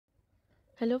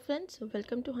Hello friends,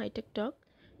 welcome to Hitech Talk.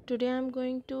 Today I'm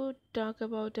going to talk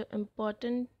about an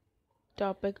important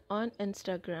topic on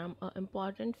Instagram, an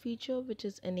important feature which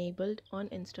is enabled on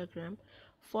Instagram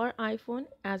for iPhone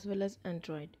as well as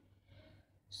Android.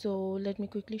 So let me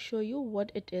quickly show you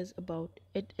what it is about.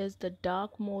 It is the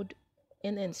dark mode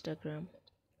in Instagram.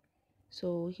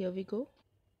 So here we go.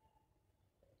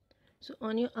 So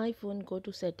on your iPhone, go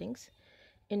to settings.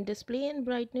 In display and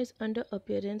brightness under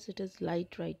appearance, it is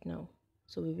light right now.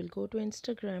 So we will go to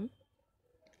Instagram.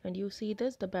 And you see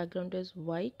this, the background is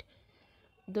white,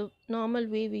 the normal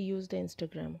way we use the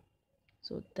Instagram.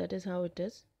 So that is how it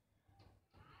is.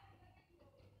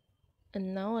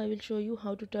 And now I will show you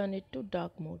how to turn it to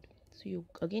dark mode. So you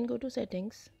again go to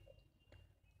settings,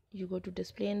 you go to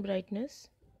display and brightness,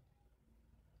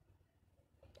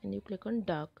 and you click on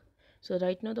dark. So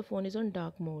right now the phone is on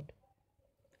dark mode.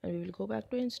 And we will go back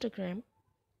to Instagram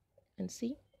and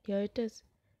see, here it is.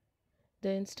 The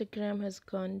Instagram has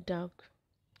gone dark,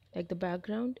 like the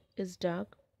background is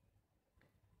dark,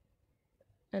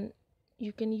 and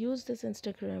you can use this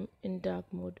Instagram in dark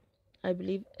mode. I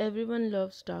believe everyone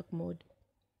loves dark mode.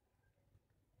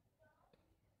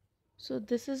 So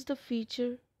this is the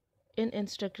feature in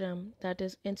Instagram, that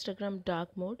is Instagram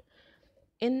dark mode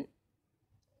in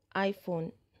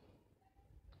iPhone.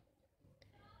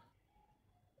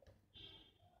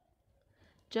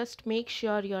 Just make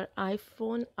sure your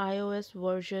iPhone iOS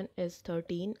version is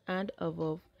 13 and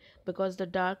above, because the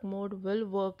dark mode will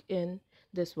work in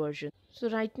this version. So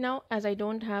right now, as I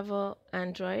don't have a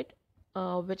Android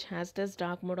which has this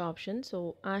dark mode option,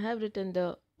 so I have written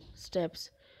the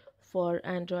steps for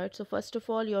Android. So first of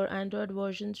all, your Android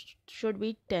version should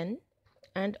be 10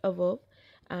 and above,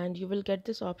 and you will get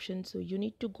this option. So you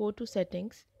need to go to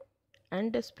settings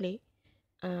and display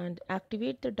and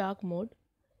activate the dark mode,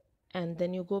 and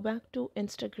then you go back to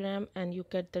Instagram and you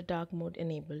get the dark mode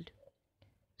enabled.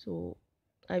 So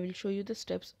I will show you the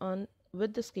steps on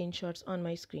with the screenshots on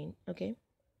my screen. Okay,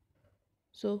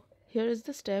 so here is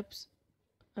the steps.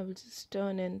 I will just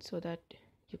turn in so that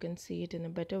you can see it in a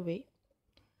better way.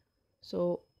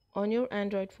 So on your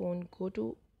Android phone, go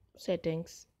to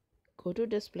settings, go to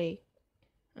display,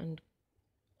 and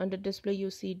under display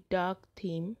you see dark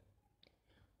theme.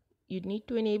 You need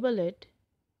to enable it,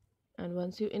 and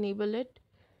once you enable it,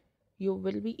 you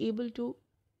will be able to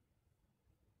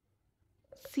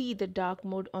see the dark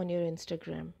mode on your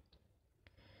Instagram.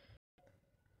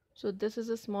 So this is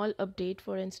a small update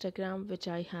for Instagram which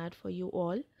I had for you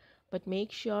all, but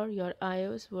make sure your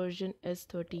iOS version is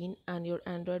 13 and your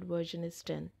Android version is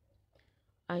 10.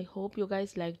 I hope you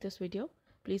guys like this video.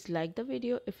 Please like the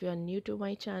video. If you are new to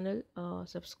my channel,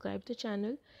 subscribe the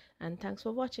channel, and thanks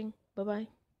for watching. Bye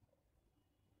bye.